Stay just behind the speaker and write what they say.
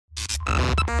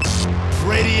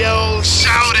radio,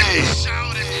 shout it.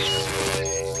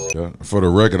 Yeah. For the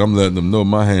record, I'm letting them know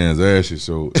my hands ashy.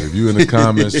 So if you in the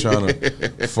comments trying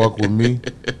to fuck with me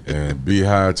and be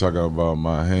high talking about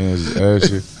my hands is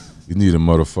ashy, you need to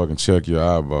motherfucking check your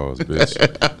eyeballs, bitch.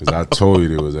 Because I told you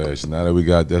they was ashy. Now that we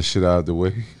got that shit out of the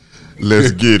way,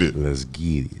 let's get it. Let's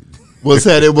get it. What's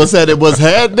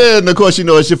happening? And of course, you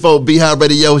know it's your folk, Beehive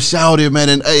Radio, shout it, man.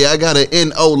 And hey, I got an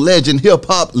NO legend, hip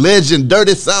hop legend,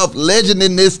 Dirty South legend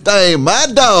in this thing. My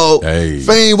dog, hey.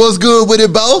 Fiend, what's good with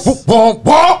it, boss?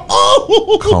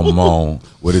 Come on.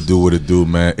 What it do,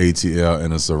 man? ATL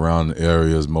and the surrounding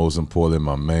areas. Most importantly,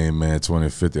 my main man, 20,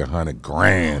 50, 100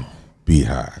 grand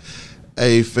Beehive.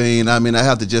 Hey, Fiend, I mean, I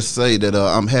have to just say that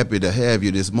I'm happy to have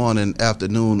you this morning,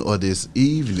 afternoon, or this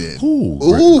evening.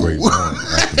 Great morning,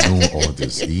 afternoon, or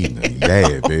this evening.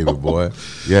 Yeah, baby boy.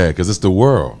 Yeah, because it's the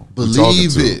world.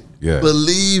 Believe it. Yeah.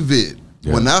 Believe it.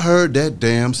 Yeah. When I heard that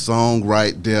damn song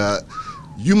right there,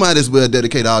 you might as well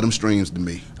dedicate all them streams to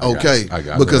me, okay? I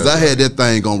got because I had that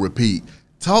thing on repeat.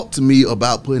 Talk to me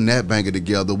about putting that banger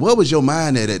together. What was your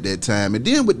mind at that time? And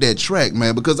then with that track,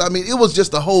 man, because, I mean, it was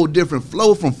just a whole different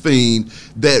flow from Fiend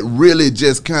that really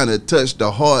just kind of touched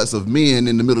the hearts of men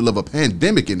in the middle of a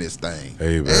pandemic in this thing.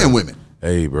 Hey, bro. And women.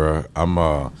 Hey, bro.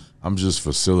 I'm just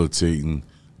facilitating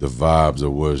the vibes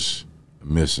of what's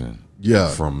missing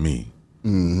from me.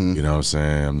 Mm-hmm. You know what I'm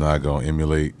saying? I'm not going to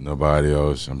emulate nobody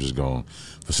else. I'm just going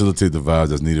to facilitate the vibes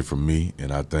that's needed from me.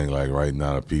 And I think, like, right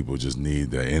now, the people just need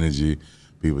that energy.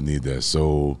 People need that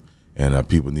soul, and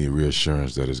people need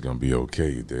reassurance that it's going to be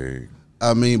okay, Dave.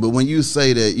 I mean, but when you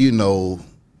say that, you know,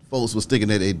 folks was thinking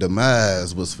that a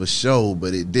demise was for sure,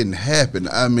 but it didn't happen.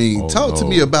 I mean, talk to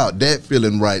me about that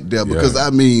feeling right there, because,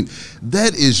 I mean,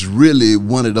 that is really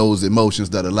one of those emotions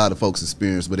that a lot of folks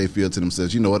experience where they feel to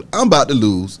themselves, you know what, I'm about to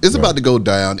lose. It's about to go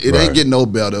down. It ain't getting no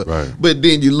better. But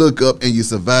then you look up and you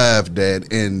survive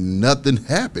that, and nothing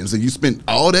happens, and you spent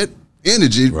all that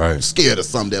energy scared of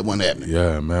something that wasn't happening.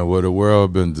 Yeah, man. Well, the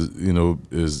world been, you know,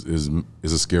 is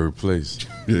a scary place.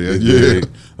 The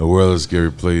world is a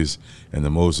scary place, and the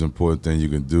most important thing you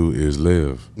can do is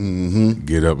live.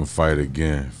 Get up and fight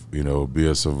again. You know, be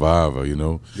a survivor. You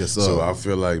know. Yes, sir. So I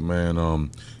feel like, man,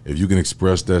 if you can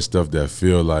express that stuff, that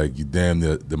feel like you damn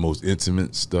the most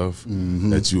intimate stuff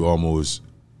that you almost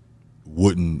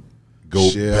wouldn't go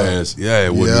past. Yeah,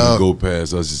 it wouldn't even go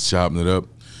past us just chopping it up.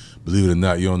 Believe it or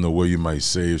not, you don't know where you might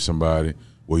save somebody,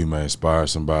 where you might inspire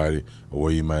somebody, or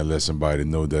where you might let somebody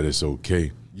know that it's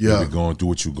okay. You're going through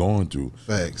what you're going through.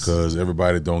 Facts. Because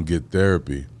everybody don't get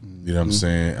therapy. You know what I'm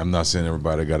saying? I'm not saying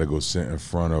everybody got to go sit in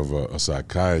front of a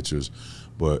psychiatrist,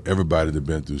 but everybody that's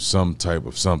been through some type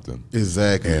of something.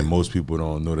 Exactly. And most people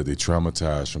don't know that they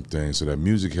traumatized from things. So that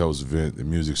music helps vent, the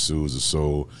music soothes the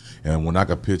soul. And when I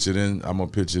can pitch it in, I'm going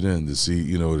to pitch it in to see,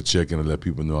 you know, to check in and let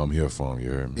people know I'm here for them. You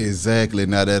heard me? Exactly.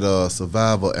 Now that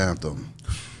survival anthem,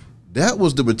 that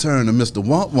was the return of Mr.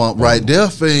 Womp Womp right there,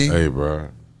 Fiend. Hey, bro.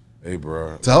 Hey,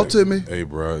 bro. Talk to me. Hey,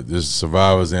 bro. This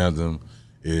Survivor's Anthem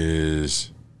is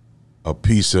a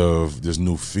piece of this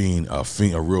new Fiend, a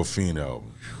real Fiend album.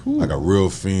 Like a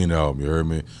real Fiend album, you heard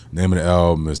me? Name of the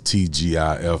album is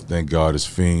TGIF, Thank God It's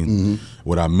Fiend.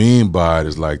 What I mean by it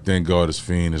is like, thank God it's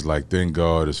Fiend, is like, thank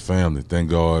God it's family, thank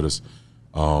God it's,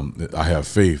 I have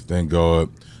faith, thank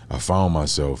God I found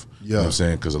myself. You know what I'm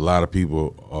saying? Because a lot of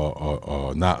people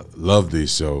are not love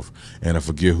themselves and I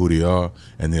forget who they are,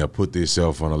 and they'll put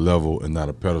themselves on a level and not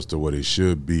a pedestal where they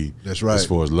should be. That's right. As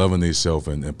far as loving themselves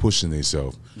and pushing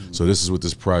themselves. So this is what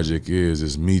this project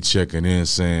is me checking in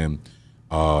saying,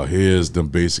 here's the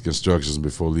basic instructions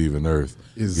before leaving Earth.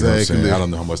 Exactly. You know what I'm saying? I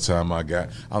don't know how much time I got.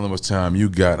 I don't know how much time you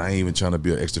got. I ain't even trying to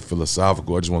be extra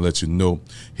philosophical. I just want to let you know,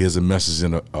 here's a message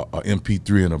in a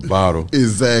MP3 in a bottle.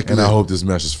 Exactly. And I hope this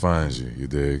message finds you. You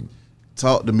dig?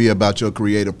 Talk to me about your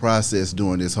creative process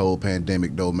during this whole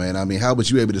pandemic, though, man. I mean, how was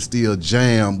you able to still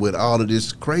jam with all of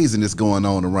this craziness going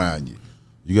on around you?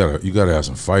 You gotta have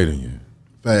some fight in you.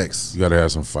 Facts. You gotta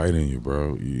have some fight in you,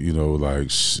 bro. You know, like,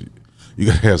 you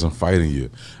gotta have some fight in you.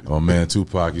 My man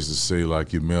Tupac used to say,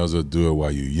 like, you may as well do it while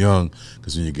you're young,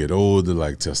 because when you get older,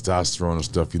 like testosterone and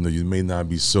stuff, you know, you may not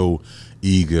be so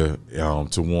eager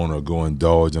to want to go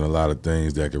indulge in a lot of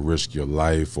things that could risk your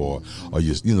life, or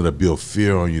just, you know, to build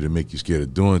fear on you to make you scared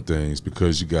of doing things,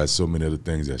 because you got so many other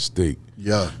things at stake.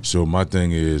 Yeah. So my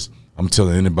thing is, I'm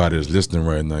telling anybody that's listening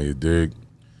right now, you dig,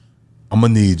 I'm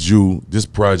gonna need you, this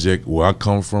project where I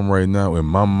come from right now, in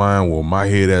my mind, where my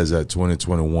head is at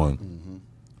 2021,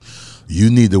 you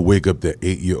need to wake up that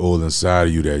 8-year-old inside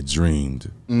of you that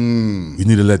dreamed. You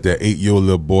need to let that 8-year-old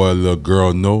little boy, little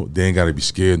girl know they ain't gotta be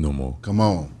scared no more. Come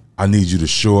on. I need you to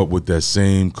show up with that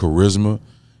same charisma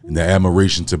and the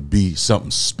admiration to be something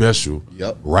special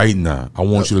Yep. right now. I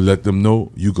want you to let them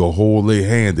know you can hold their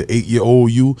hand. The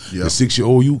 8-year-old you, the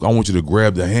 6-year-old you, I want you to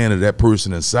grab the hand of that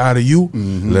person inside of you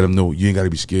and let them know you ain't got to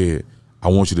be scared. I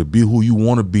want you to be who you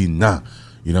want to be now.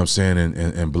 You know what I'm saying?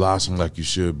 And blossom like you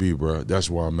should be, bro. That's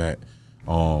where I'm at.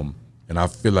 And I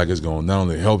feel like it's going to not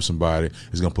only help somebody,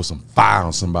 it's going to put some fire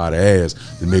on somebody's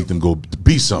ass to make them go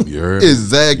be something, you heard?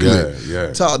 Exactly.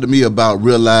 Yeah. Talk to me about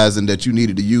realizing that you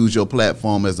needed to use your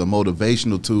platform as a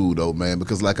motivational tool, though, man,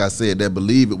 because like I said, I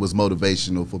believe it was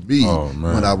motivational for me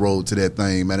when I rode to that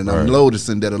thing, man, and I'm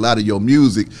noticing that a lot of your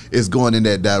music is going in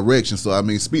that direction. So, I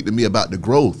mean, speak to me about the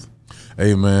growth.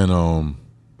 Hey, man,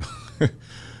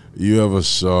 you ever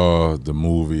saw the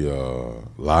movie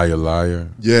Liar Liar?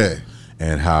 Yeah.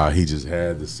 And how he just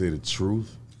had to say the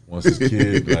truth once his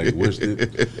kid like wished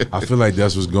it. I feel like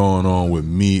that's what's going on with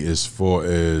me as far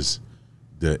as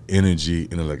the energy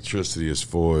and electricity, as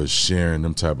far as sharing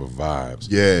them type of vibes.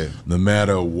 Yeah. No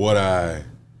matter what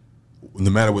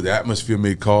the atmosphere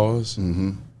may cause,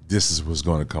 this is what's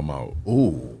going to come out.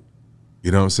 Ooh. You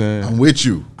know what I'm saying? I'm with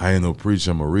you. I ain't no preacher,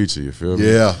 I'm a reacher, you feel me?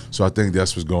 Yeah. So I think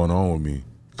that's what's going on with me.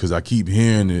 Because I keep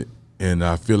hearing it, and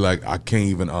I feel like I can't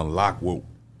even unlock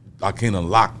I can't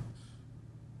unlock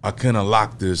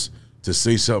this to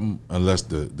say something unless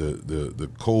the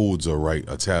codes are right,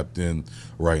 are tapped in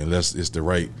right, unless it's the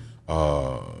right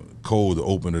code to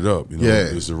open it up. You know,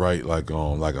 it's the right like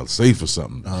a safe or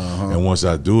something. And once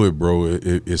I do it, bro,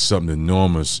 it's something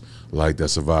enormous like that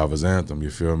Survivor's Anthem. You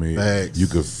feel me? Thanks. You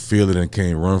could feel it and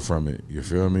can't run from it. You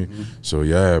feel me? So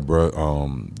yeah, bro.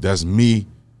 That's me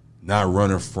not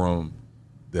running from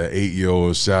the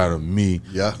 8-year-old side of me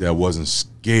that wasn't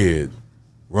scared,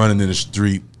 running in the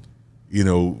street, you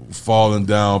know, falling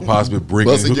down, possibly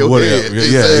breaking whatever.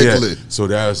 Yeah. So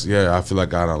that's I feel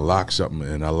like I unlocked something,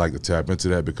 and I like to tap into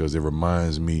that because it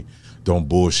reminds me, don't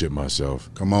bullshit myself.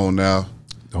 Come on now.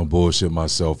 Don't bullshit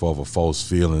myself over false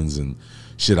feelings and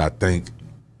shit I think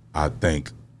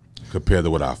compared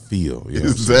to what I feel. You know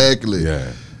exactly.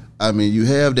 Yeah. I mean, you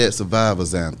have that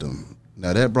Survivor's Anthem.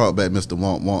 Now, that brought back Mr.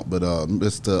 Want Want, but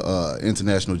Mr.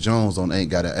 International Jones on Ain't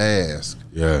Gotta Ask.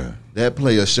 Yeah. That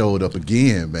player showed up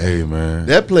again, man. Hey, man.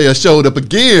 That player showed up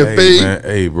again, Fiend. Man.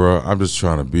 Hey, bro, I'm just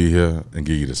trying to be here and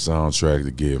give you the soundtrack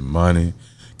to get money,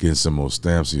 getting some more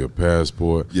stamps of your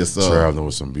passport. Yes, sir. Traveling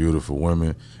with some beautiful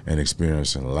women and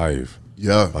experiencing life.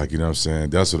 Yeah. Like, you know what I'm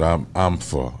saying? That's what I'm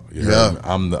for. You know what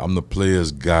I mean? I'm the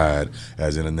player's guide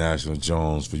as International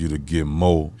Jones for you to get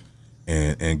more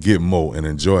and get more and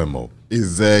enjoy more.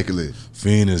 Exactly.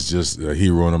 Fiend is just a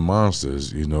hero and a monster.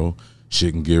 You know,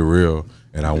 shit can get real,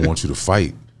 and I want you to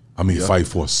fight. I mean, fight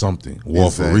for something, war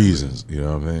for reasons. You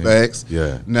know what I mean? Facts.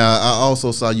 Yeah. Now, I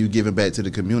also saw you giving back to the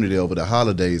community over the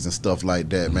holidays and stuff like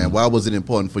that, man. Why was it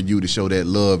important for you to show that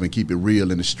love and keep it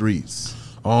real in the streets?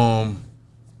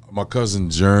 My cousin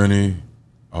Journey,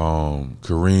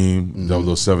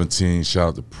 Kareem, 017, shout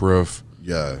out to Pref.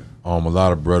 Yeah. A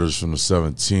lot of brothers from the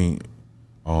 17th.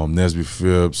 Nesby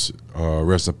Phipps,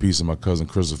 rest in peace, and my cousin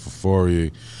Christopher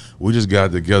Fourier. We just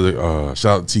got together.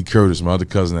 Shout out to T. Curtis, my other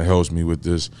cousin that helps me with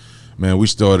this. Man, we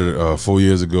started 4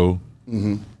 years ago.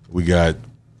 We got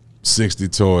 60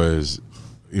 toys,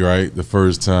 right? The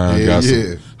first time. Got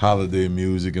some holiday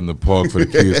music in the park for the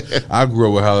kids. I grew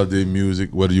up with holiday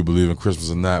music, whether you believe in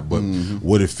Christmas or not, but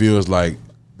what it feels like,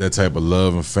 that type of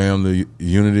love and family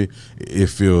unity, it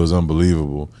feels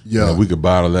unbelievable. Yeah, we could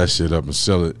bottle that shit up and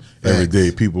sell it every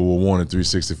day. People will want it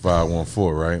 365,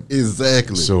 14, right?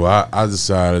 Exactly. So I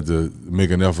decided to make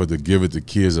an effort to give it to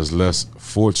kids that's less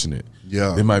fortunate.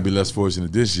 Yeah, they might be less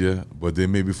fortunate this year, but they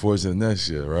may be fortunate next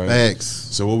year, right? Thanks.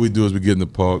 So what we do is we get in the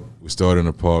park. We start in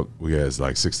the park. We had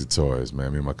like 60 toys,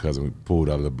 man. Me and my cousin, we pulled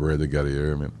out a little bread together, you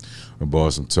heard me? We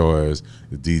bought some toys.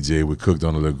 The DJ, we cooked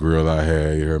on a little grill I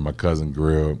had. You heard my cousin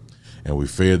grill. And we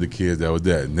fed the kids. That was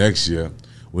that. Next year,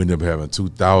 we ended up having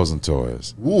 2,000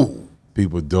 toys. Woo.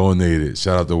 People donated.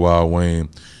 Shout out to Wild Wayne.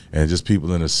 And just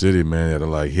people in the city, man, that are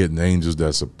like hidden angels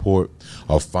that support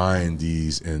or find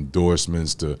these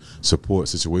endorsements to support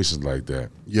situations like that.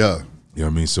 Yeah. You know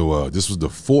what I mean? So this was the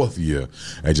 4th year.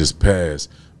 I just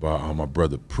passed by my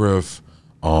brother Pref,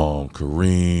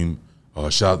 Kareem,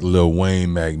 shout out to Lil Wayne,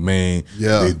 McMahon.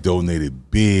 Yeah. They donated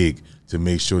big to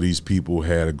make sure these people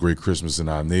had a great Christmas in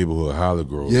our neighborhood, Holly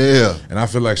Grove. Yeah. And I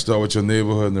feel like start with your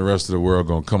neighborhood and the rest of the world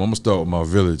gonna come. I'm gonna start with my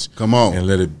village. Come on. And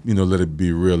let it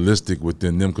be realistic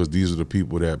within them, because these are the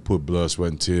people that put blood,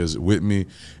 sweat, and tears with me,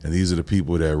 and these are the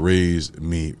people that raised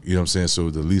me. You know what I'm saying? So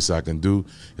the least I can do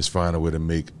is find a way to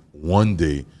make one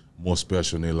day more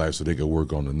special in their life so they can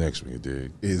work on the next one, you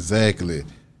dig? Exactly.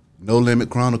 No Limit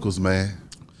Chronicles, man.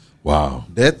 Wow.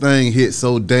 That thing hit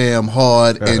so damn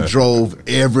hard and drove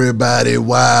everybody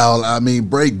wild. I mean,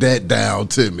 break that down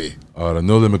to me. The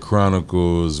No Limit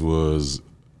Chronicles was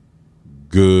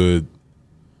good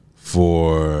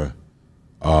for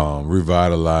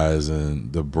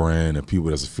revitalizing the brand and people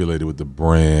that's affiliated with the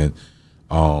brand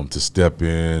to step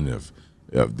in if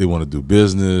they want to do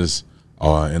business,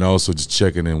 and also just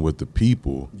checking in with the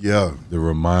people. Yeah. To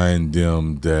remind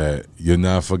them that you're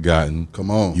not forgotten. Come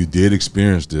on. You did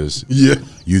experience this. Yeah.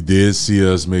 You did see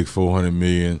us make $400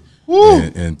 million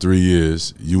in 3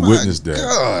 years. You witnessed that.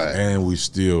 God. And we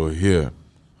still here.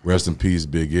 Rest in peace,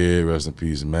 Big Ed. Rest in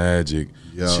peace, Magic.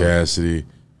 Yeah. Chastity.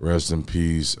 Rest in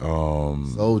peace,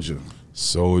 Soldier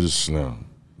Slim.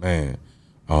 Man.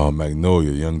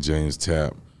 Magnolia, Young James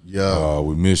Tapp. Yeah.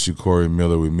 We miss you, Corey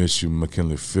Miller. We miss you,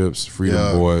 McKinley Phipps,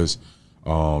 Freedom Boys.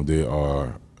 They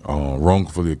are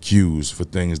wrongfully accused for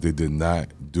things they did not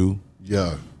do.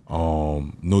 Yeah.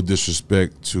 No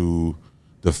disrespect to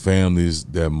the families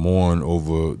that mourn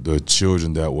over the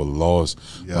children that were lost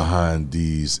behind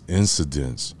these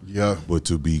incidents. Yeah. But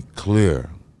to be clear,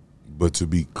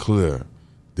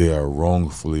 they are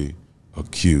wrongfully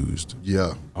accused.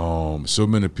 Yeah. So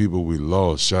many people we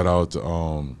lost. Shout out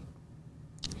to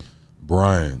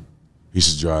Brian. He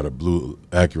used to drive the blue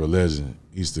Acura Legend.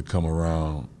 He used to come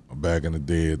around back in the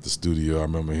day at the studio. I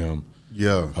remember him.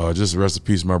 Yeah. Just rest in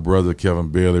peace, my brother Kevin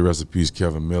Bailey. Rest in peace,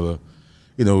 Kevin Miller.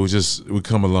 You know, we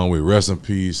come a long way. Rest in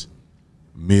peace,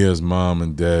 Mia's mom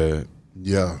and dad.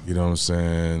 Yeah. You know what I'm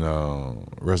saying?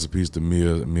 Rest in peace to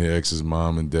Mia X's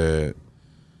mom and dad.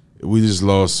 We just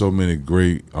lost so many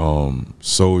great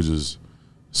soldiers,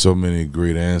 so many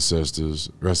great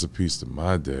ancestors. Rest in peace to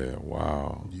my dad.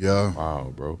 Wow. Yeah.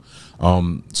 Wow, bro.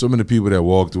 So many people that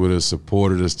walked with us,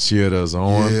 supported us, cheered us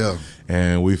on. Yeah.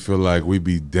 And we feel like we'd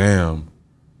be damned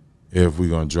if we're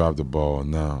going to drop the ball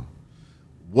now.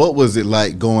 What was it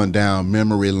like going down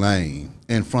memory lane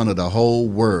in front of the whole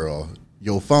world?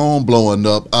 Your phone blowing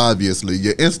up, obviously.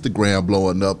 Your Instagram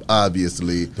blowing up,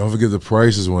 obviously. Don't forget the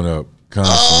prices went up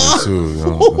constantly, too. You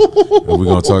know? We're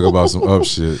going to talk about some up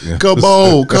shit. You know? Come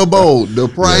on. The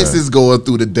price is going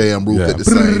through the damn roof at the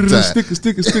same time.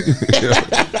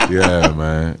 Stick. Yeah,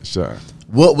 man. Sure.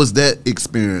 What was that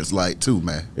experience like, too,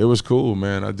 man? It was cool,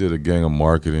 man. I did a gang of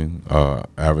marketing,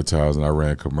 advertising. I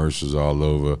ran commercials all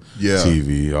over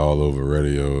TV, all over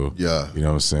radio. Yeah. You know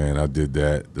what I'm saying? I did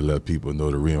that to let people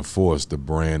know, to reinforce the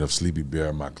brand of Sleepy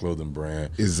Bear, my clothing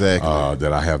brand. Exactly.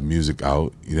 That I have music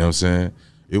out. You know what I'm saying?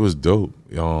 It was dope.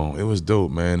 It was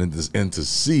dope, man. And to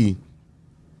see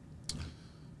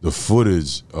the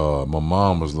footage, my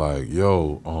mom was like,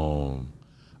 yo,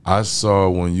 I saw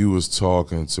when you was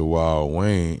talking to Wild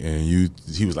Wayne, and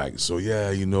he was like, so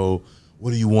yeah, you know, what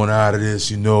do you want out of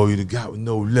this? You know, you got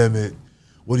no limit.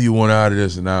 What do you want out of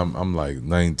this? And I'm like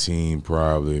 19,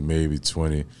 probably, maybe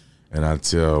 20. And I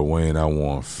tell Wayne I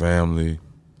want family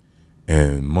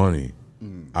and money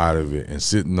out of it. And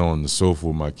sitting on the sofa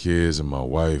with my kids and my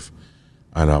wife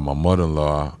and my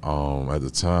mother-in-law, at the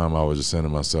time, I was just saying to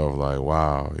myself, like,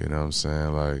 wow, you know what I'm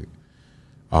saying? Like,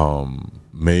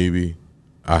 maybe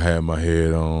I had my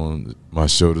head on my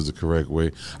shoulders the correct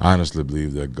way. I honestly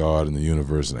believe that God and the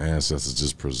universe and ancestors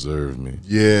just preserved me.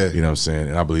 Yeah. You know what I'm saying?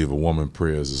 And I believe a woman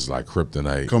prayers is like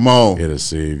kryptonite. Come on. It'll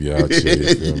save you out here,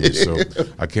 you feel me? So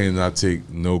I cannot take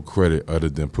no credit other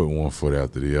than putting one foot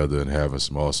after the other and having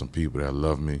some awesome people that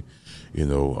love me. You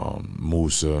know,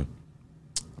 Musa,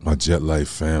 my Jet Life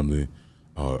family,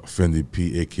 Fendi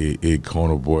P, a.k.a.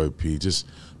 Corner Boy P, just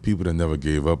people that never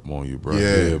gave up on you, bro.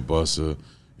 Yeah. Buster,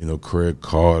 you know, Craig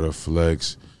Carter,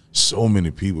 Flex, so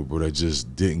many people, bro, that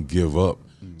just didn't give up.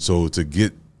 So to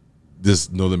get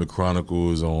this No Limit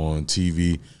Chronicles on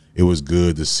TV, it was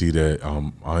good to see that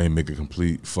I ain't make a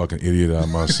complete fucking idiot out of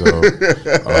myself.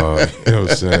 You know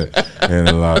what I'm saying? And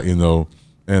a lot, you know,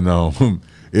 and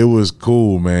it was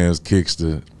cool, man, as kicks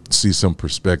to see some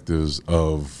perspectives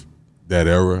of that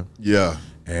era. Yeah.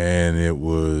 And it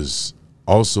was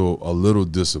also a little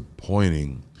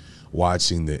disappointing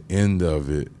watching the end of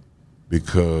it,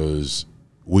 because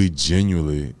we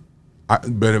genuinely,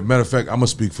 but as a matter of fact, I'm gonna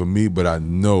speak for me, but I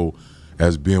know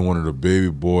as being one of the baby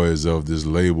boys of this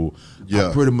label, I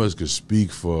pretty much could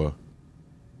speak for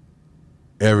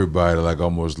everybody, like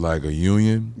almost like a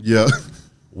union. Yeah.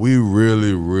 We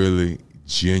really, really,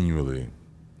 genuinely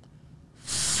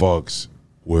fucks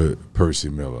with Percy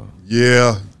Miller.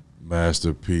 Yeah.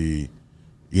 Master P.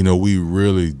 You know, we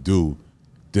really do.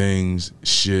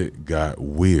 Shit got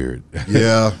weird.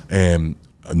 Yeah. And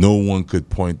no one could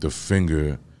point the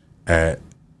finger at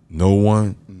no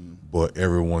one, but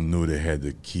everyone knew they had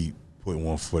to keep put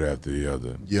one foot after the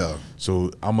other. Yeah.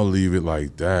 So I'm gonna leave it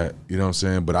like that. You know what I'm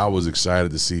saying? But I was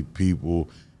excited to see people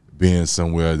being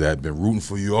somewhere that been rooting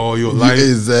for you all your life.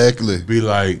 Exactly. Be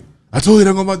like, I told you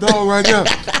that on my dog right now.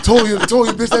 told you,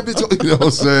 bitch, that bitch. You know what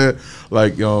I'm saying?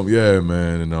 Like, yeah,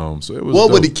 man. And so it was.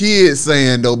 What were the kids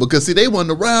saying though? Because see, they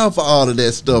wasn't around for all of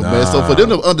that stuff, man. So for them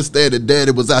to understand that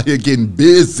daddy was out here getting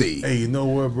busy. Hey, you know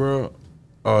what,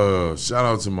 bro? Shout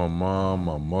out to my mom,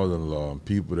 my mother-in-law, and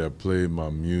people that played my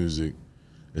music,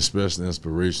 especially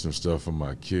inspirational stuff for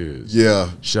my kids.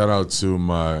 Yeah. Shout out to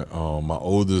my my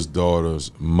oldest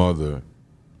daughter's mother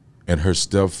and her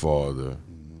stepfather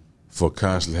for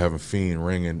constantly having Fiend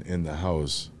ringing in the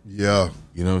house. Yeah.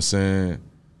 You know what I'm saying?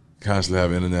 Constantly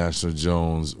having International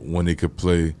Jones when they could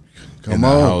play Come in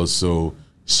on. the house. So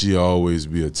she always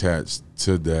be attached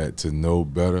to that to know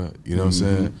better. You know what I'm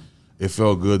saying? It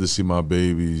felt good to see my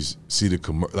babies see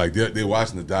the like they're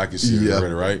watching the docu-series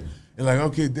already, right? And like,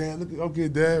 okay, Dad, look, okay,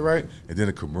 Dad, right? And then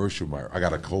a commercial, I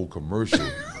got a cold commercial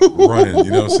running,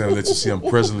 you know what I'm saying? Let you see I'm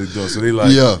presently doing. So they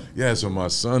like, yeah. So my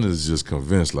son is just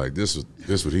convinced, like this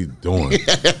what he's doing.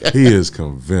 He is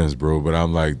convinced, bro. But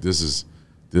I'm like, this is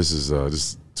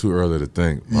too early to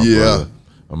think. My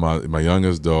brother, my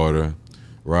youngest daughter,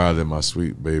 Riley, my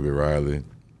sweet baby Riley,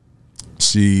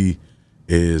 she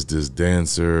is this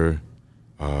dancer,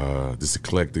 this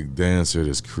eclectic dancer,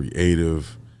 this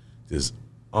creative, this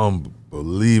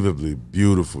unbelievably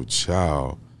beautiful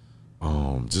child,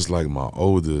 just like my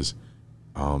oldest,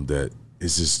 that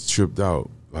is just tripped out.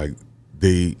 Like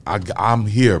I'm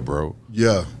here, bro.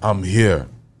 Yeah. I'm here.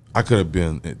 I could have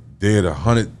been dead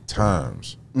 100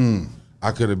 times.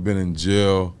 I could have been in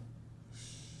jail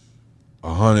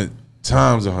 100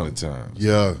 times.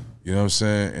 Yeah. You know what I'm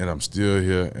saying? And I'm still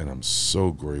here, and I'm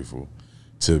so grateful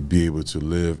to be able to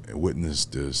live and witness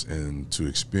this and to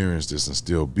experience this and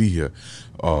still be here.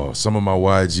 Some of my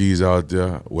YGs out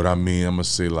there, what I mean, I'm going to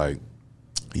say like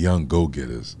young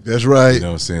go-getters. That's right. You know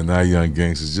what I'm saying? Not young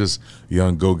gangsters, just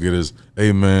young go-getters.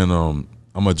 Hey, man, I'm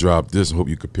going to drop this and hope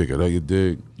you could pick it up, you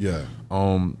dig? Yeah.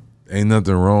 Ain't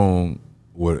nothing wrong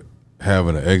with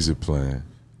having an exit plan.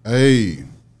 Hey.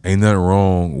 Ain't nothing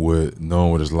wrong with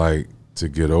knowing what it's like to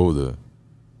get older.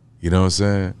 You know what I'm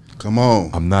saying? Come on.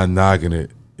 I'm not knocking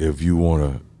it if you want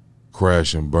to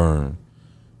crash and burn,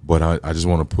 but I just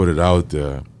want to put it out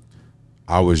there.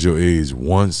 I was your age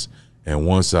once, and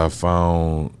once I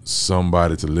found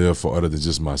somebody to live for other than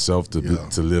just myself,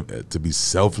 to be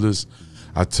selfless,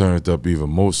 I turned up even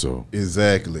more so.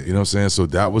 Exactly. You know what I'm saying? So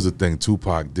that was the thing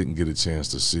Tupac didn't get a chance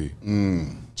to see.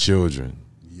 Children.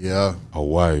 Yeah. A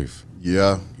wife.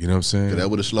 Yeah. You know what I'm saying? That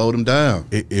would have slowed him down.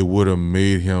 It would have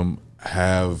made him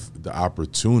have the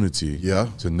opportunity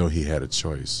to know he had a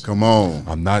choice. Come on.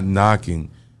 I'm not knocking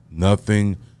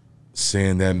nothing,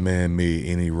 saying that man made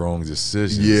any wrong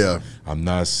decisions. Yeah. I'm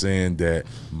not saying that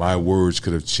my words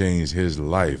could have changed his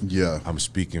life. Yeah. I'm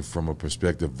speaking from a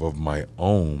perspective of my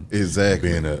own.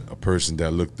 Exactly. Being a person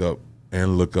that look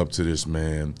up to this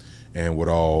man and what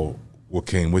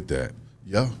came with that.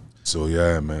 Yeah. So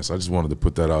yeah, man. So I just wanted to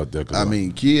put that out there. I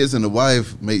mean, kids and the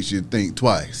wife makes you think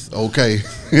twice. Okay,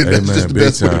 hey, that's man, just the big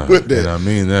best way to time. put that. And I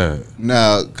mean that.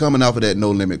 Now, coming off of that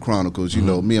No Limit Chronicles, you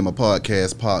know, me and my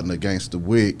podcast partner, Gangsta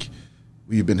Wick,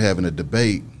 we've been having a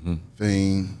debate.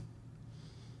 Fiend,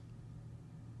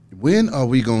 when are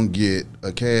we gonna get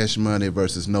a Cash Money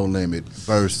versus No Limit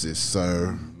versus,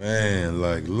 sir? Man,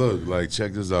 like, look, like,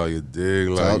 check this out, you dig?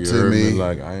 Like, Talk you to heard me. me.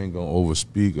 Like, I ain't gonna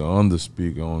overspeak or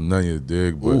underspeak on none, you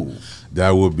dig? But that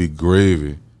would be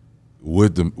gravy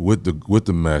with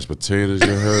the mashed potatoes.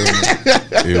 You heard me?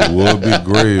 It would be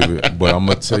gravy. But I'm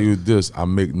gonna tell you this: I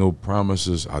make no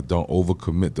promises. I don't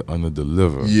overcommit to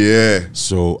underdeliver. Yeah.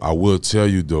 So I will tell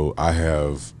you though, I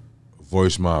have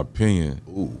voiced my opinion.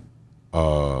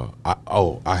 I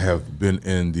have been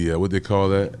in the what they call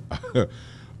that.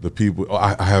 The people,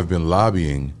 I have been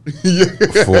lobbying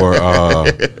for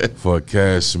a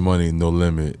Cash Money No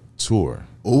Limit tour.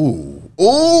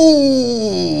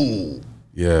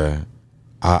 Yeah,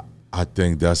 I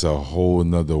think that's a whole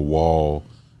nother wall.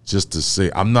 Just to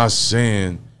say, I'm not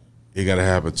saying it got to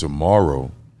happen tomorrow.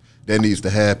 That needs to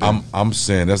happen. I'm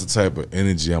saying that's the type of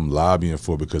energy I'm lobbying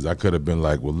for, because I could have been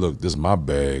like, well, look, this is my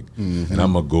bag, and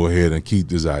I'm going to go ahead and keep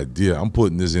this idea. I'm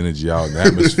putting this energy out in the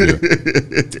atmosphere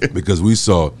because we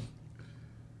saw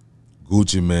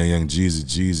Gucci Man, Young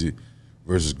Jeezy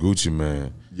versus Gucci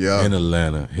Man in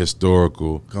Atlanta,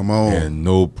 historical. Come on. And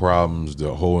no problems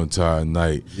the whole entire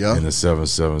night in the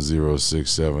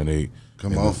 770-678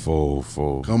 Come in on. the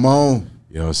 404. Come on.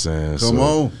 You know what I'm saying? Come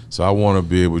on. So I want to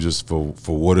be able, just for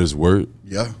what it's worth,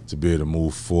 Yeah. to be able to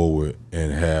move forward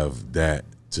and have that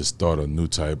to start a new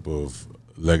type of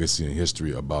legacy and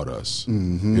history about us.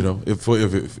 You know, if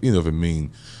it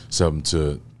means something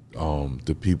to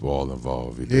the people all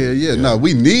involved. Yeah. No,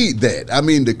 we need that. I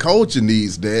mean, the culture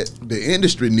needs that. The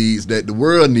industry needs that. The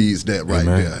world needs that right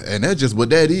there. And that's just what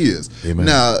that is. Amen.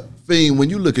 Now, Fiend, when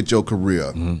you look at your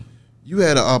career, you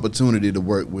had an opportunity to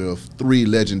work with 3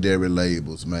 legendary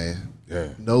labels, man. Yeah.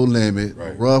 No Limit,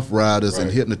 Right. Rough Riders, Right.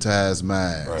 and Hypnotized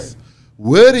Minds. Right.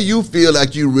 Where do you feel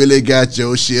like you really got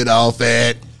your shit off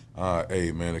at?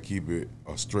 Hey man, to keep it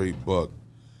a straight buck,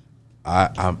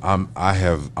 I'm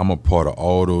a part of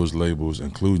all those labels,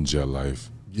 including Jet Life,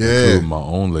 including my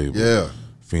own label,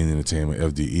 Fiend Entertainment,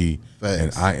 FDE,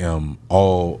 and I am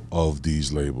all of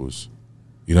these labels.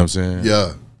 You know what I'm saying?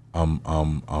 Yeah.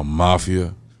 I'm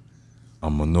Mafia.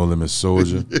 I'm a No Limit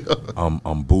Soldier.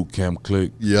 I'm Boot Camp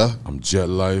Click. Yeah. I'm Jet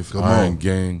Life, Come Iron on.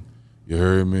 Gang. You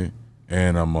heard me?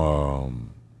 And I'm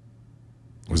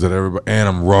was that everybody? And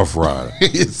I'm Rough Rider.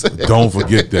 Don't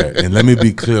forget that. And let me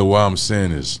be clear why I'm saying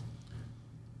this.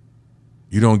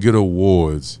 You don't get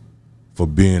awards for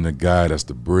being a guy that's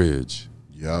the bridge.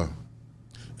 Yeah.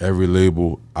 Every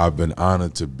label I've been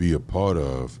honored to be a part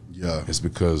of, Yeah. it's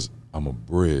because I'm a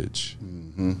bridge.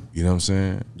 You know what I'm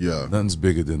saying? Yeah. Nothing's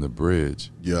bigger than the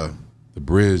bridge. Yeah. The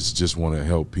bridge just want to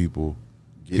help people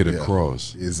get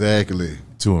across Exactly.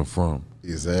 to and from.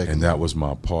 Exactly. And that was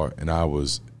my part. And I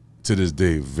was, to this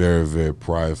day, very, very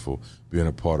prideful being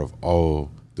a part of all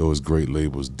those great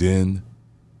labels then,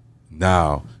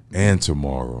 now, and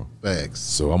tomorrow. Facts.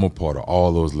 So I'm a part of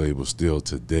all those labels still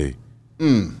today.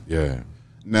 Yeah.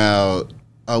 Now,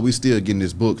 are we still getting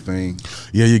this book, Fiend?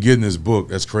 Yeah, you're getting this book.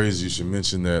 That's crazy. You should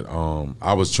mention that.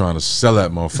 I was trying to sell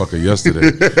that motherfucker yesterday.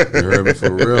 You heard me?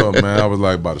 For real, man. I was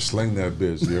like about to sling that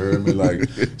bitch. You heard me? Like,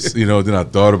 you know, then I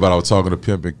thought about it. I was talking to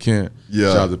Pimpin' Kent.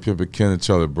 Yeah. Shout out to Pimpin' Kent and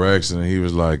Charlie Braxton. And he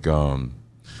was like,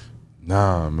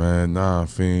 nah, man, nah,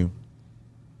 Fiend.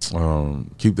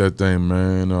 Keep that thing,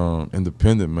 man,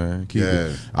 independent, man. Keep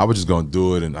it. I was just gonna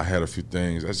do it, and I had a few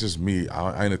things. That's just me.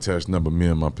 I ain't attached to number me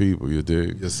and my people, you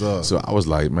dig? Yes, sir. So I was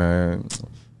like, man,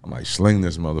 I'm like, sling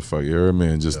this motherfucker, you heard me?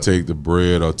 And just take the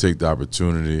bread or take the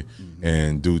opportunity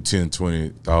and do 10,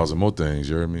 20,000 more things,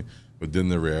 you heard me? But then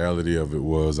the reality of it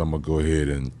was I'm gonna go ahead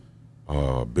and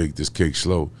bake this cake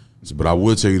slow. So, but I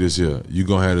will tell you this here, you're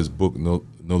gonna have this book no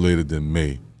later than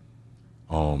May.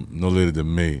 No later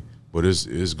than May. But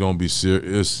it's gonna be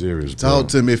serious, bro. Talk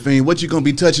to me, Fiend. What you gonna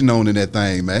be touching on in that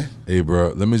thing, man? Hey,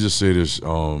 bro, let me just say this.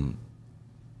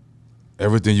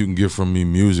 Everything you can get from me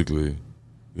musically,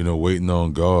 you know, Waiting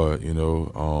on God, you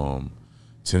know,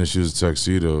 Tennis Shoes and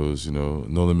Tuxedos, you know,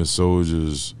 No Limit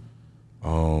Soldiers,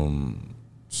 get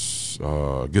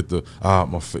the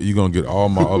you gonna get all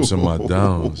my ups and my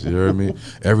downs. You heard me?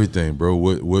 Everything, bro.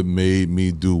 What made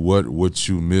me do what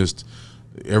you missed.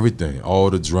 Everything, all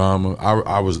the drama.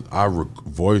 I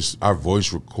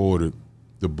voice recorded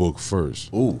the book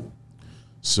first. Ooh.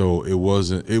 So it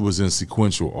was in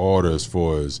sequential order as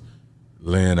far as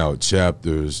laying out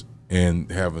chapters and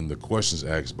having the questions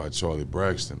asked by Charlie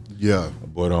Braxton. Yeah.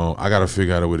 But I gotta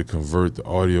figure out a way to convert the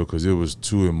audio because it was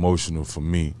too emotional for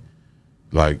me.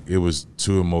 Like it was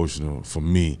too emotional for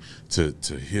me to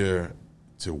hear,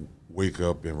 to wake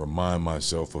up and remind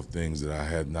myself of things that I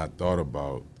had not thought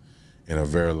about in a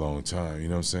very long time, you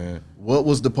know what I'm saying? What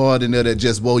was the part in there that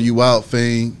just wore you out,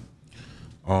 Fiend?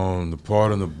 The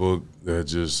part in the book that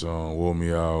just wore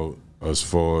me out as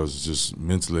far as just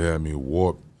mentally had me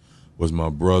warped was my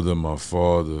brother, my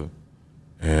father,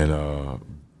 and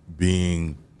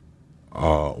being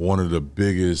one of the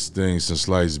biggest things since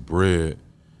sliced bread,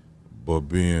 but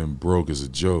being broke is a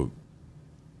joke.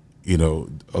 You know,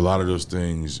 a lot of those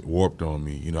things warped on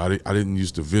me. You know, I didn't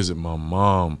used to visit my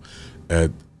mom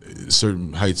at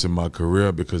certain heights in my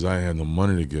career because I had no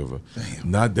money to give her.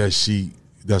 Damn. Not that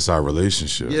that's our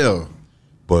relationship. Yeah.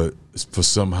 But for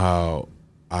somehow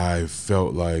I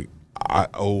felt like I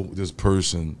owe this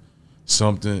person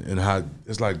something, and how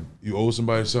it's like you owe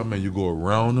somebody something and you go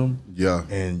around them. Yeah.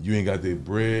 And you ain't got their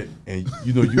bread, and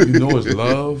you know it's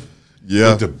love.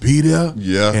 Yeah. But to be there.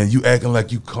 Yeah. And you acting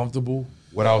like you comfortable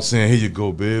without saying, "Here you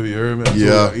go, baby." You heard me?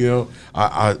 Yeah. So, you know,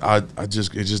 it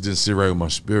just didn't sit right with my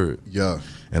spirit. Yeah.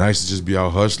 And I used to just be out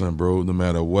hustling, bro, no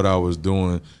matter what I was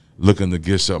doing, looking to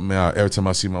get something out. Every time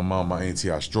I see my mom, my auntie,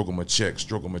 I stroke them a check,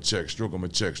 stroke them a check, stroke them a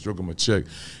check, stroke them a check.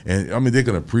 And, I mean, they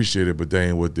can appreciate it, but they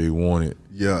ain't what they wanted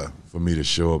for me to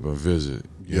show up and visit.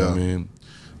 You know what I mean?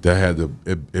 That had to,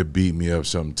 it beat me up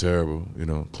something terrible, you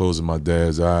know, closing my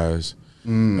dad's eyes,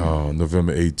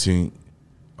 November 18th,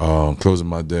 closing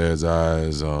my dad's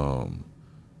eyes, and,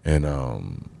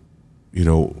 you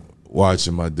know,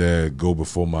 watching my dad go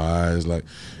before my eyes, like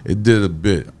it did a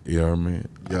bit. You know what I mean?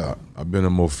 Yeah. I've been to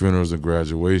more funerals and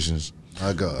graduations.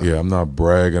 My God. Yeah, I'm not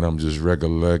bragging. I'm just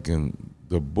recollecting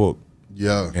the book.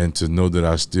 Yeah. And to know that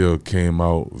I still came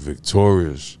out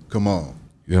victorious. Come on.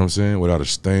 You know what I'm saying? Without a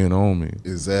stain on me.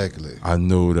 Exactly. I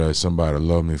knew that somebody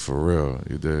loved me for real.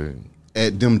 You dig?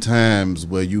 At them times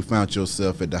where you found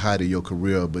yourself at the height of your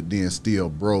career, but then still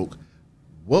broke,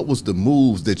 what was the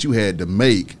moves that you had to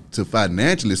make to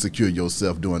financially secure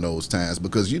yourself during those times?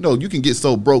 Because, you know, you can get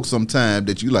so broke sometime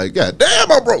that you like, God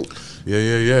damn, I'm broke.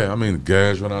 Yeah. I mean, the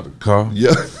gas run out the car.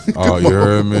 Yeah. Oh, you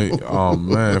heard me? Oh,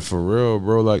 man, for real,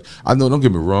 bro. Like, I know, don't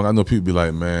get me wrong. I know people be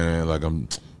like, man, like,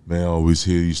 I always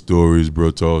hear these stories,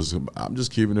 bro. I'm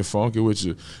just keeping it funky with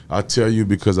you. I tell you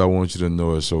because I want you to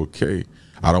know it's okay.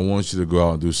 I don't want you to go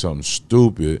out and do something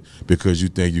stupid because you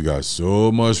think you got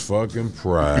so much fucking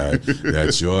pride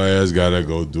that your ass gotta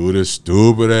go do this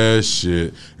stupid ass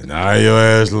shit and now your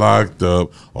ass locked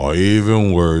up or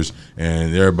even worse.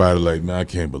 And everybody like, man, I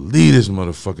can't believe this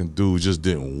motherfucking dude just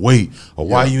didn't wait. Or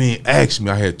why you ain't ask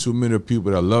me? I had too many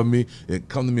people that love me and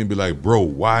come to me and be like, bro,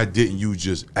 why didn't you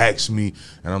just ask me?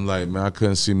 And I'm like, man, I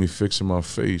couldn't see me fixing my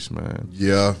face, man.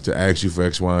 Yeah. To ask you for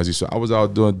X, Y, and Z. So I was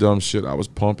out doing dumb shit. I was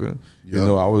pumping. Yeah. You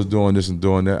know, I was doing this and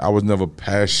doing that. I was never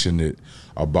passionate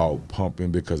about pumping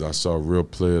because I saw real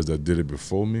players that did it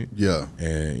before me. Yeah.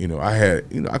 And, you know,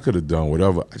 I could have done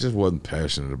whatever. I just wasn't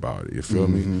passionate about it. You feel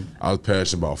me? I was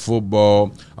passionate about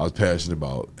football. I was passionate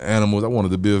about animals. I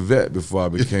wanted to be a vet before I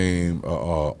became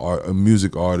a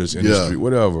music artist, industry,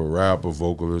 whatever, rapper,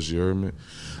 vocalist, you heard me?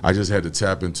 I just had to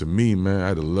tap into me, man. I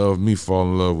had to love me, fall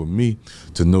in love with me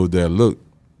to know that, look,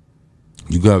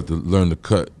 you got to learn to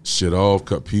cut shit off,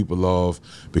 cut people off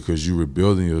because you're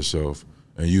rebuilding yourself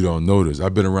and you don't notice.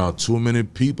 I've been around too many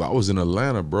people. I was in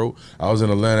Atlanta, bro. I was in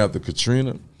Atlanta after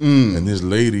Katrina, and this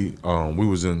lady, we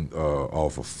was in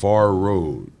off a Far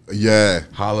Road. Yeah.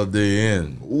 Holiday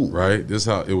Inn, right? This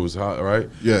how it was hot, right?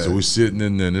 Yeah. So we sitting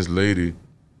in there, and this lady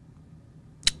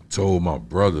told my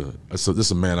brother. So this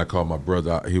is a man I call my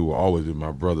brother. He will always be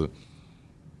my brother.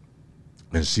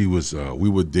 And she was, we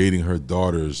were dating her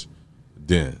daughters.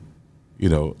 Then, you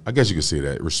know, I guess you could say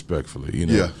that respectfully, you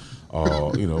know. Yeah.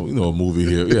 You know, a movie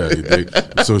here.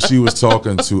 Yeah. So she was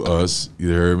talking to us,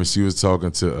 you heard me? She was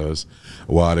talking to us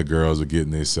while the girls were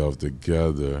getting themselves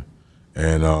together.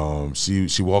 And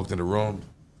she walked in the room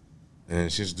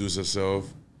and she introduced herself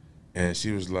and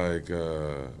she was like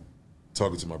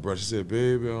talking to my brother. She said,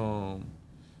 baby,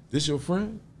 this your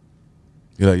friend?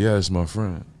 He's like, yeah, it's my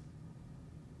friend.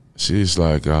 She's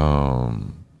like,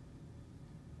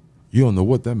 you don't know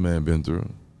what that man been through.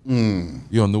 You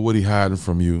don't know what he hiding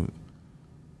from you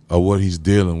or what he's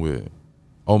dealing with.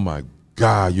 Oh, my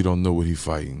God, you don't know what he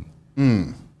fighting.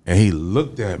 And he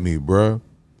looked at me, bro,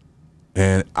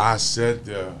 and I sat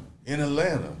there in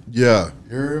Atlanta. Yeah.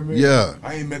 You heard me? Yeah.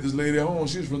 I ain't met this lady at home.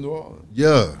 She was from New Orleans.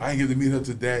 Yeah. I ain't get to meet her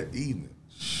till that evening.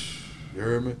 You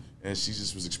heard me? And she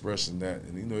just was expressing that.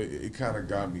 And, you know, it kind of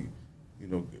got me, you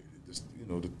know,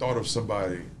 the thought of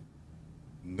somebody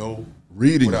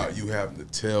reading without you having to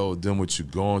tell them what you're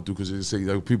going through, because they say,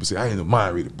 like, people say, I ain't no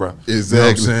mind reader, bro. Exactly. You know what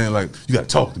I'm saying? Like, you got to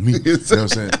talk to me. Exactly. You know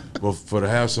what I'm saying? But for to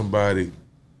have somebody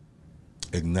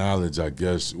acknowledge, I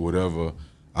guess, whatever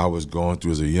I was going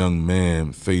through as a young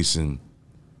man, facing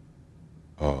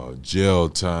jail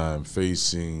time,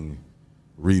 facing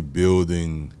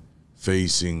rebuilding,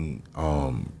 facing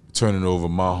turning over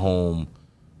my home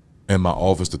and my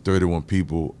office to 31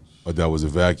 people that was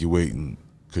evacuating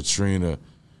Katrina.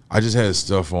 I just had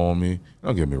stuff on me.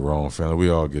 Don't get me wrong, family. We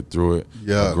all get through it.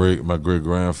 Yeah. My great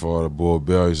grandfather, Boy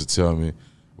Bell, used to tell me,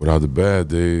 without the bad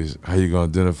days, how you gonna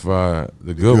identify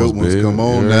the good ones, baby? Come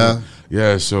on now.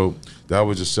 Yeah, so that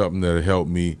was just something that helped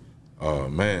me.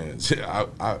 Man,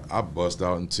 I bust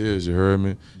out in tears. You heard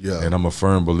me? Yeah. And I'm a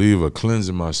firm believer,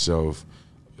 cleansing myself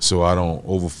so I don't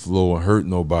overflow and hurt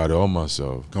nobody or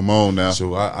myself. Come on now.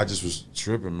 So I just was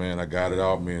tripping, man. I got it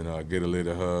out me, and I gave a lady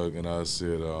a hug, and I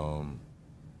said,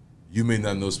 you may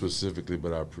not know specifically,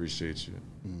 but I appreciate you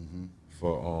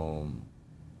for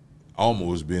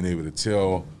almost being able to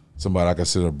tell somebody I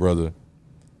consider a brother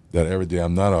that every day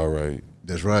I'm not all right.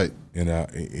 That's right.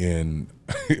 And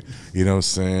you know what I'm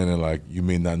saying? And like, you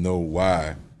may not know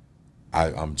why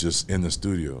I'm just in the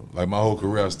studio. Like, my whole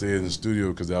career I stayed in the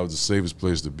studio because that was the safest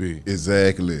place to be.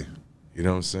 Exactly. You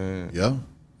know what I'm saying? Yeah.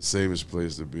 The safest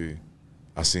place to be.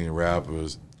 I seen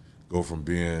rappers go from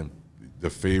being the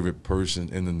favorite person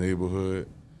in the neighborhood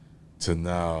to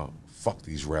now, fuck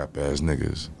these rap ass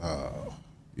niggas.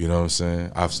 You know what I'm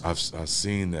saying? I've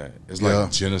seen that. It's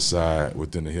like genocide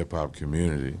within the hip hop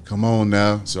community. Come on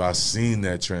now. So I've seen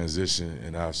that transition,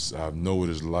 and I know what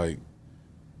it's like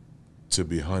to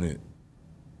be hunted.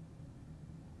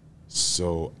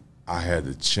 So I had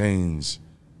to change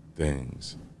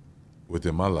things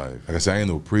within my life. Like I said, I ain't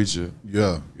no preacher.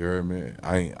 Yeah. You heard me?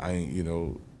 I ain't, you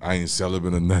know, I ain't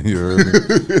celibate or nothing, you heard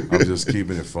me? I'm just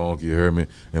keeping it funky, you heard me?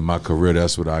 In my career,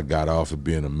 that's what I got off of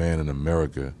being a man in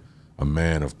America, a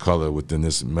man of color within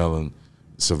this melon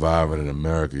surviving in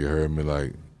America, you heard me?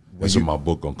 Like, that's where my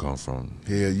book gonna come from.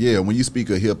 Hell yeah. When you speak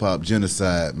of hip-hop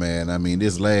genocide, man, I mean,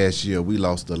 this last year, we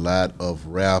lost a lot of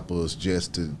rappers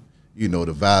just to, you know,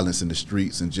 the violence in the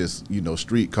streets and just, you know,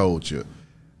 street culture.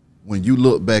 When you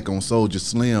look back on Soulja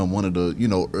Slim, one of the, you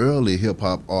know, early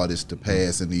hip-hop artists to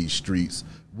pass in these streets,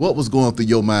 what was going through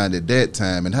your mind at that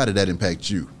time, and how did that impact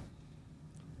you?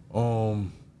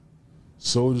 Soulja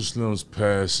Slim's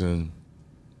passing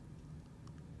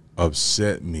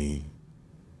upset me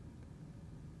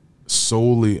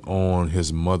solely on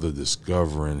his mother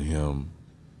discovering him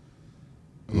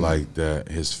like that,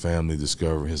 his family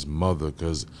discovering his mother,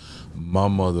 because my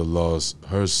mother lost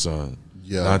her son,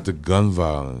 not to gun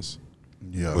violence,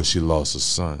 but she lost a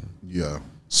son.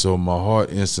 So my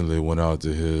heart instantly went out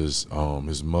to his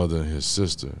mother and his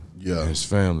sister, and his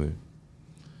family,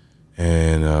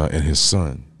 and his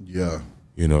son.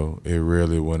 You know, it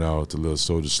really went out to little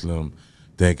Soulja Slim,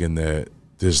 thinking that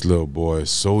this little boy,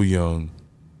 so young,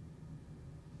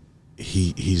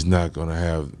 he's not gonna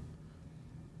have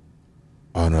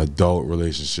an adult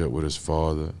relationship with his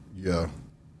father.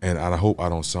 And I hope I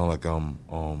don't sound like I'm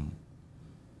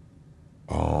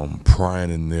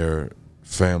prying in their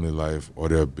family life or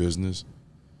their business.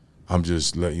 I'm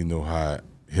just letting you know how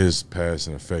his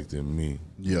passing affected me.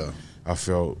 I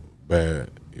felt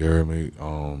bad, you heard me?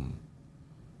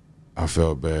 I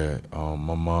felt bad.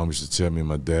 My mom used to tell me,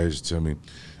 my dad used to tell me,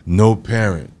 no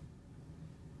parent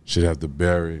should have to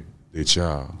bury their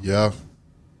child.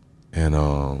 And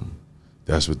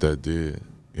that's what that did,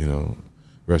 you know.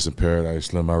 Rest in Paradise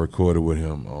Slim, I recorded with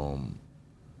him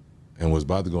and was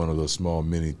about to go on a little small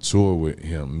mini tour with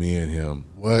him, me and him.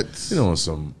 You know, on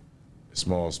some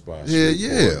small spots.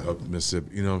 Up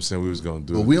Mississippi, you know what I'm saying? We was going to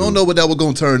do it. But we don't know what that was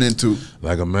going to turn into.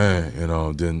 Like a man, you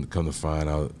know, didn't come to find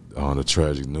out on the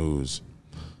tragic news.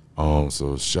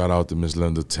 So shout out to Miss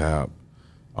Linda Tapp.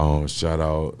 Shout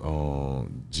out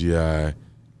G.I.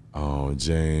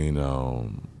 Jane,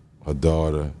 her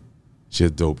daughter. She a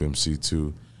dope MC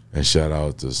too. And shout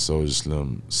out to Soulja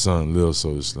Slim, son, Lil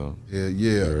Soulja Slim.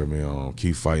 You heard me?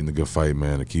 Keep fighting the good fight,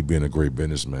 man, and keep being a great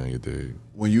businessman, you dig?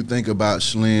 When you think about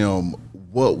Slim,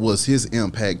 what was his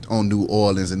impact on New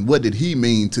Orleans, and what did he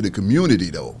mean to the community,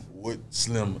 though? What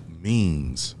Slim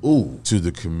means to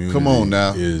the community Come on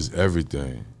now. is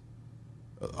everything.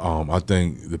 I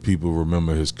think the people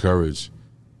remember his courage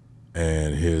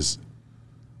and his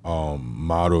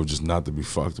motto, just not to be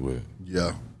fucked with.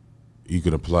 You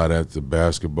can apply that to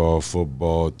basketball,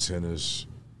 football, tennis,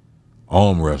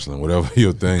 arm wrestling, whatever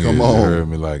your thing is. You heard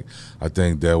me? Like, I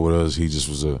think that with us, he just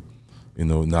was you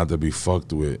know, not to be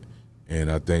fucked with.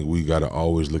 And I think we got to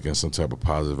always look at some type of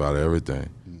positive out of everything.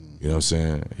 You know what I'm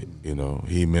saying? You know,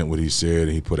 he meant what he said,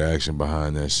 and he put action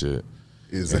behind that shit.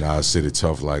 And our city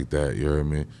tough like that, you heard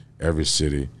me? Every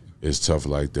city is tough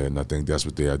like that, and I think that's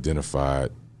what they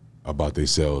identified about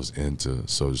themselves into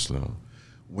Soulja Slim.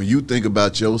 When you think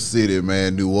about your city,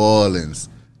 man, New Orleans,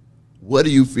 what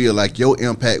do you feel like your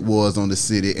impact was on the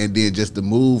city, and then just the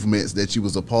movements that you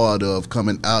was a part of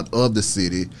coming out of the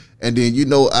city? And then, you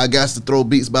know, I got to throw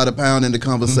Beats by the Pound in the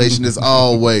conversation as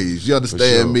always. You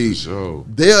understand me?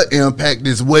 Their impact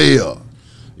as well.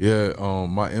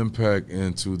 My impact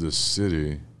into the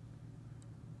city,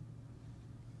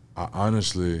 I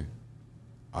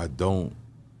don't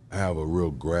have a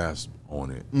real grasp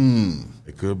on it.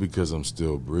 It could be because I'm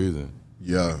still breathing.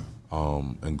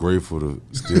 And grateful to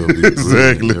still be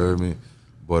breathing, you heard me?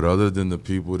 But other than the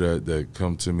people that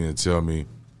come to me and tell me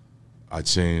I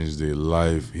changed their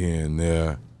life here and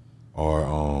there,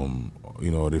 or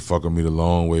you know, they fucking me the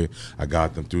long way, I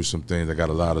got them through some things. I got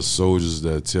a lot of soldiers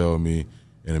that tell me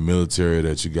in the military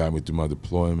that you got me through my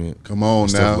deployment. Come on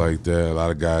stuff now. like that. A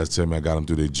lot of guys tell me I got them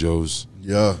through their jokes.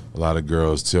 A lot of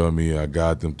girls tell me I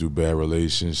got them through bad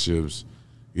relationships.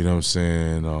 You know what I'm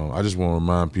saying? I just want to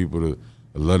remind people to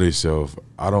love themselves.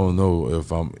 I don't know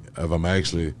if I'm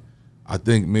actually, I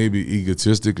think maybe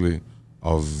egotistically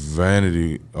or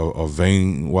vanity or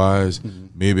vain wise,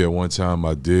 maybe at one time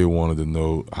I did wanted to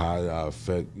know how I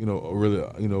affect, you know, really,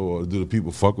 you know, or do the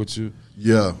people fuck with you?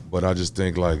 But I just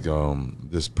think like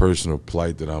this personal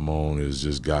plight that I'm on has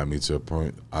just got me to a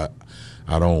point. I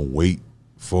don't wait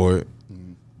for it.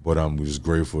 But I'm just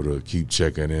grateful to keep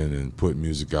checking in and putting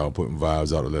music out, putting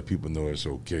vibes out to let people know it's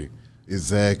okay.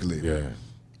 Exactly. Yeah.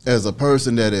 As a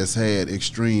person that has had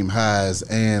extreme highs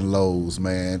and lows,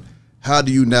 man, how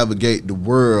do you navigate the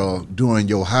world during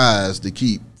your highs to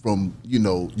keep from,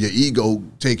 your ego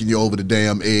taking you over the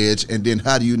damn edge? And then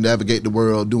how do you navigate the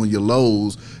world during your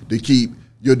lows to keep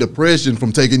your depression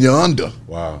from taking you under?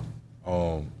 Wow.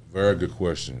 Very good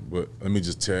question. But let me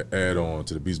just add on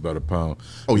to the Beats by the Pound.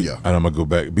 Oh, yeah. And I'm going to go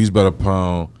back. Beats by the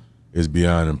Pound is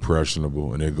beyond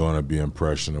impressionable, and they're going to be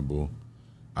impressionable.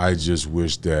 I just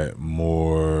wish that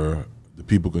the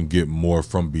people can get more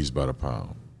from Beats by the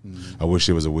Pound. I wish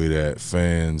there was a way that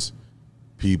fans,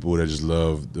 people that just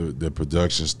love their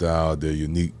production style, their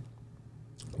unique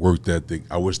work ethic,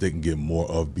 I wish they can get more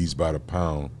of Beats by the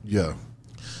Pound. Yeah.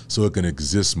 So it can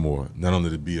exist more, not only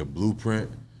to be a blueprint,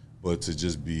 but to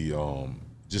just be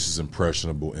just as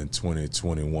impressionable in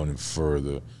 2021 and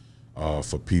further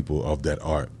for people of that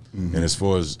art. And as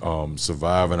far as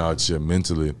surviving out here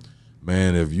mentally,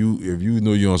 man, if you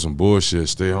know you're on some bullshit,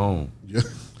 stay home. Yeah.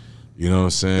 You know what I'm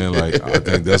saying? Like, I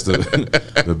think that's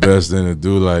the best thing to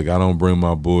do. Like, I don't bring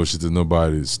my bullshit to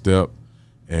nobody's step,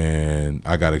 and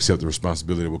I got to accept the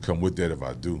responsibility that will come with that if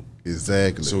I do.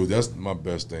 Exactly. So that's my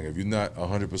best thing. If you're not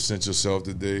 100% yourself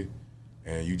today,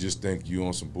 and you just think you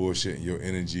on some bullshit and your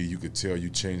energy, you could tell you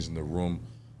changing the room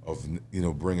of,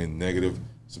 bringing negative.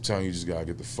 Sometimes you just got to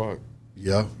get the fuck.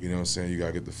 Yeah. You know what I'm saying? You got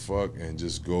to get the fuck and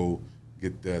just go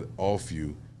get that off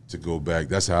you to go back.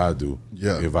 That's how I do.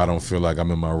 Yeah. If I don't feel like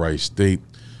I'm in my right state,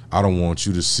 I don't want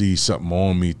you to see something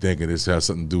on me thinking this has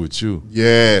something to do with you.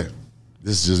 Yeah.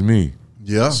 This is just me.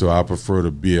 Yeah. So I prefer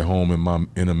to be at home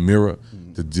in a mirror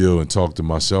to deal and talk to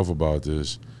myself about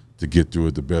this, to get through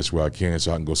it the best way I can,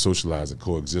 so I can go socialize and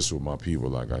coexist with my people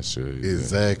like I should.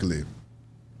 Exactly. Yeah.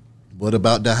 What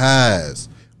about the highs?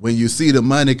 When you see the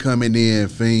money coming in,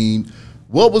 Fiend,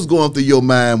 what was going through your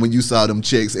mind when you saw them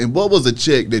checks? And what was a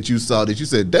check that you saw that you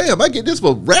said, damn, I get this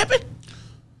for rapping?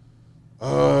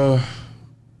 I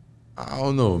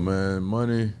don't know, man.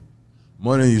 Money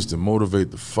used to motivate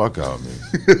the fuck out of me.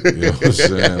 You know what I'm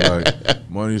saying? Like,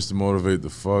 money used to motivate the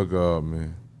fuck out of me.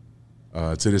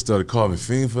 Till they started calling me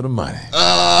Fiend for the money.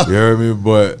 You heard me?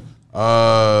 But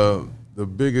the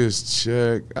biggest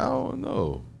check, I don't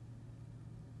know.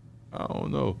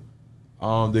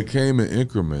 They came in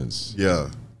increments. Yeah.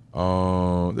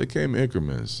 They came in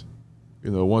increments.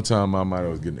 One time I might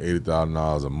have getting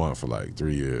 $80,000 a month for like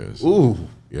 3 years. Ooh.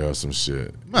 Yeah, some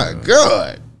shit. My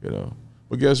God.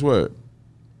 But guess what?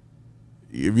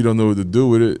 If you don't know what to do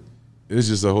with it, it's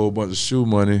just a whole bunch of shoe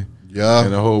money. Yeah.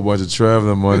 And a whole bunch of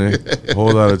traveling money, a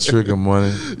whole lot of tricking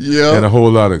money. Yeah. And a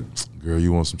whole lot of, girl,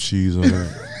 you want some cheese on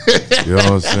that? You know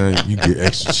what I'm saying? You get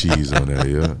extra cheese on that,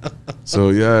 yeah?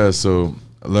 So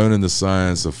learning the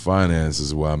science of finance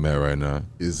is where I'm at right now.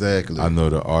 Exactly. I know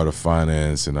the art of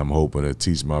finance, and I'm hoping to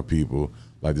teach my people,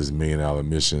 like this $1 million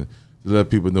mission, to let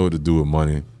people know what to do with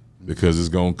money, because it's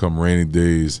going to come rainy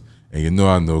days. And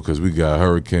I know because we got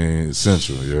Hurricane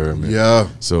Central, you heard me? Yeah.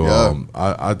 So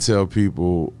I tell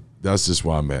people, that's just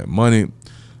where I'm at. Money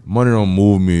don't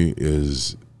move me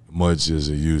as much as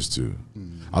it used to.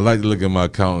 I like to look at my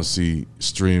account and see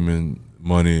streaming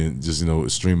money and just,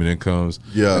 streaming incomes.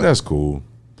 Yeah. And that's cool.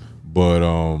 But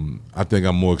I think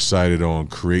I'm more excited on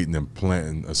creating and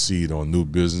planting a seed on new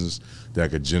business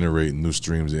that could generate new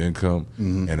streams of income,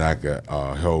 and I could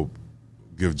help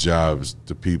give jobs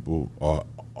to people or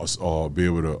be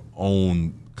able to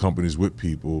own companies with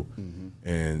people,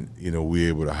 and we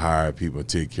able to hire people and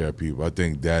take care of people. I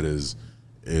think that is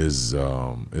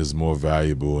more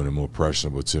valuable and more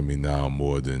impressionable to me now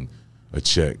more than a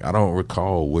check. I don't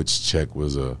recall which check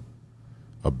was a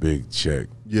big check.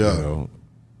 Yeah.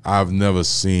 I've never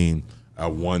seen a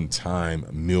one-time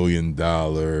 $1 million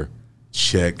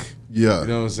check. Yeah. You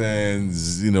know what I'm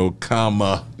saying?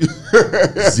 Comma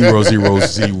 0000,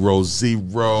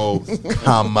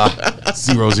 comma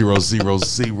 0000.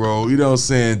 You know what I'm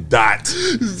saying? Dot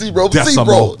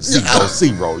decimal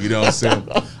 00. You know what I'm saying?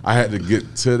 I had to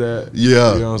get to that.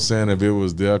 Yeah. You know what I'm saying? If it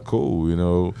was there, cool.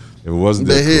 If it wasn't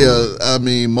the there, hell, cool. I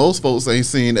mean, most folks ain't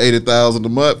seen $80,000 a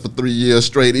month for 3 years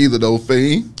straight either, though,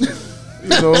 Fiend.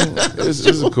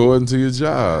 It's according to your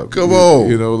job. Come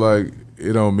on. Like,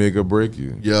 it don't make or break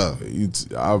you. Yeah.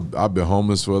 I've been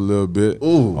homeless for a little bit.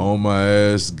 Ooh. On my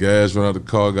ass, gas run out the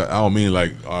car. I don't mean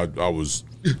like I was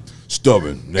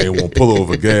stubborn. They won't pull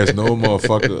over gas. No,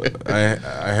 motherfucker.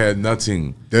 I had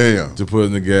nothing. Damn. To put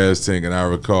in the gas tank, and I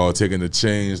recall taking the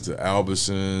change to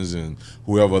Albertsons and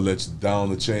whoever let you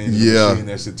down the change. Yeah. Machine,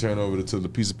 that shit turn over to the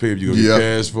piece of paper you go get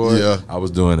gas for. Yeah. I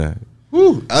was doing that.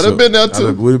 Woo. I'd have been there too.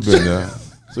 I would have been there.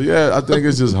 So yeah, I think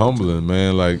it's just humbling,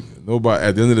 man. Like nobody.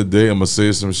 At the end of the day, I'm gonna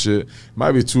say some shit.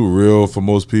 Might be too real for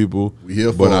most people. We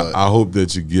here for but it. I hope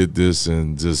that you get this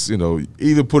and just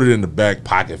either put it in the back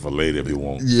pocket for later if you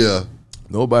want. Yeah.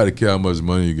 Nobody care how much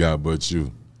money you got but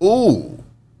you. Ooh.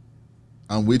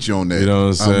 I'm with you on that. You know what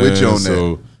I'm saying? I'm with you on that.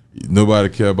 So nobody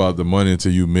care about the money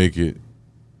until you make it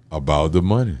about the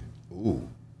money. Ooh.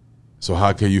 So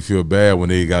how can you feel bad when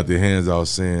they got their hands out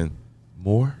saying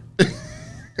more?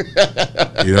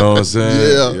 You know what I'm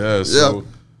saying? Yeah. So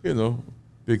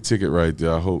big ticket right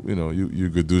there. I hope you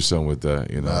could do something with that.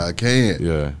 I can.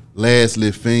 Yeah.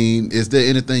 Lastly, Fiend, is there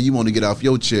anything you want to get off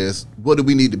your chest? What do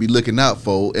we need to be looking out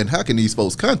for, and how can these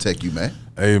folks contact you, man?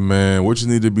 Hey man, what you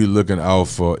need to be looking out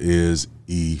for is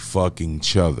fucking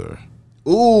other.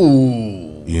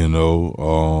 Ooh.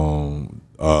 Hello.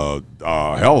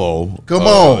 Come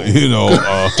on.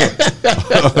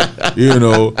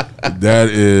 That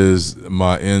is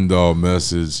my end all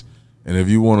message. And if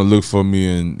you want to look for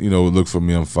me look for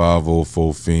me, I'm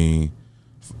 504 Fiend.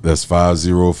 That's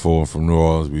 504 from New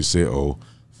Orleans. We say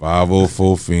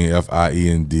 504 Fiend,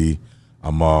 Fiend.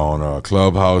 I'm on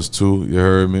Clubhouse too. You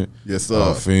heard me? Yes,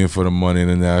 sir. Fiend for the Money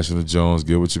International Jones.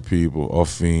 Get with your people. Or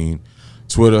Fiend.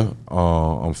 Twitter,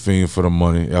 I'm Fiend for the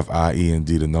Money, Fiend,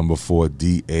 the number 4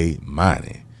 DA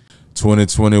Money.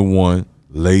 2021,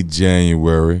 late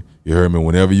January. You heard me?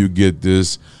 Whenever you get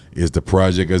this, the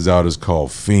project is out. It's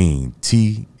called Fiend,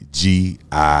 TGIF.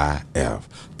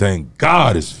 Thank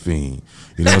God it's Fiend.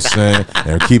 You know what I'm saying?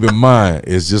 And keep in mind,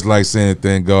 it's just like saying,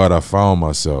 thank God I found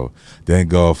myself. Thank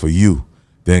God for you.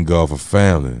 Thank God for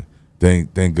family.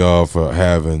 Thank God for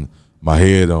having my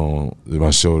head on my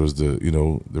shoulders to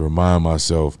remind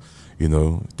myself,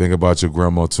 think about your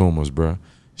grandma tumors, bro.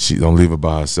 She don't leave her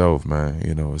by herself, man.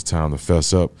 It's time to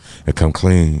fess up and come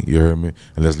clean, you heard me?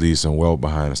 And let's leave some wealth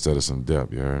behind instead of some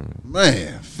debt, you heard me?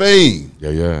 Man, Fiend.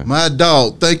 Yeah. My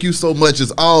dog, thank you so much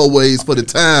as always for the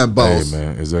time, boss. Hey,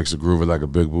 man, it's extra groovy like a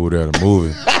big booty at a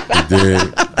movie. You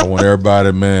dig? I want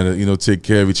everybody, man, to, take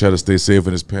care of each other, stay safe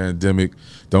in this pandemic.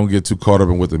 Don't get too caught up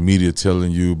in what the media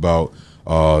telling you about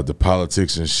the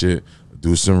politics and shit.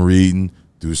 Do some reading,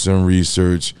 do some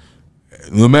research.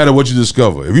 No matter what you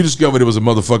discover, if you discover there was a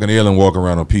motherfucking alien walking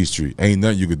around on Peachtree, ain't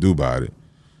nothing you could do about it.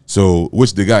 So,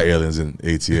 which they got aliens in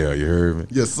ATL, you heard me?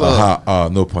 Yes, sir.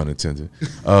 No pun intended.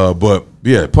 But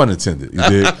yeah, pun intended. You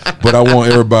did. But I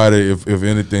want everybody, if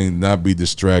anything, not be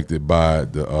distracted by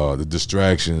the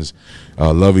distractions.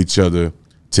 Love each other,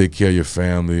 take care of your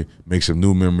family, make some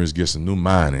new memories, get some new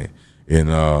money,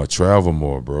 and travel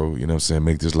more, bro. You know what I'm saying?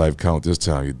 Make this life count this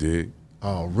time. You dig?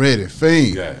 Already,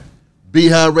 Fiend. Yeah.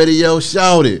 Beehive Radio,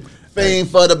 shout it. Fiend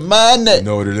for the money. You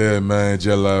know what it is, man.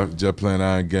 Jet Life, Jet Plane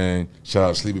Iron Gang.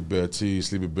 Shout out Sleepy Bear Tees,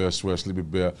 Sleepy Bear Sweat, Sleepy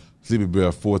Bear,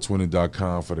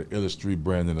 SleepyBear420.com for the illest street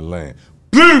brand in the land.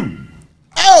 Boom!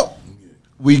 Oh!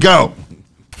 We go.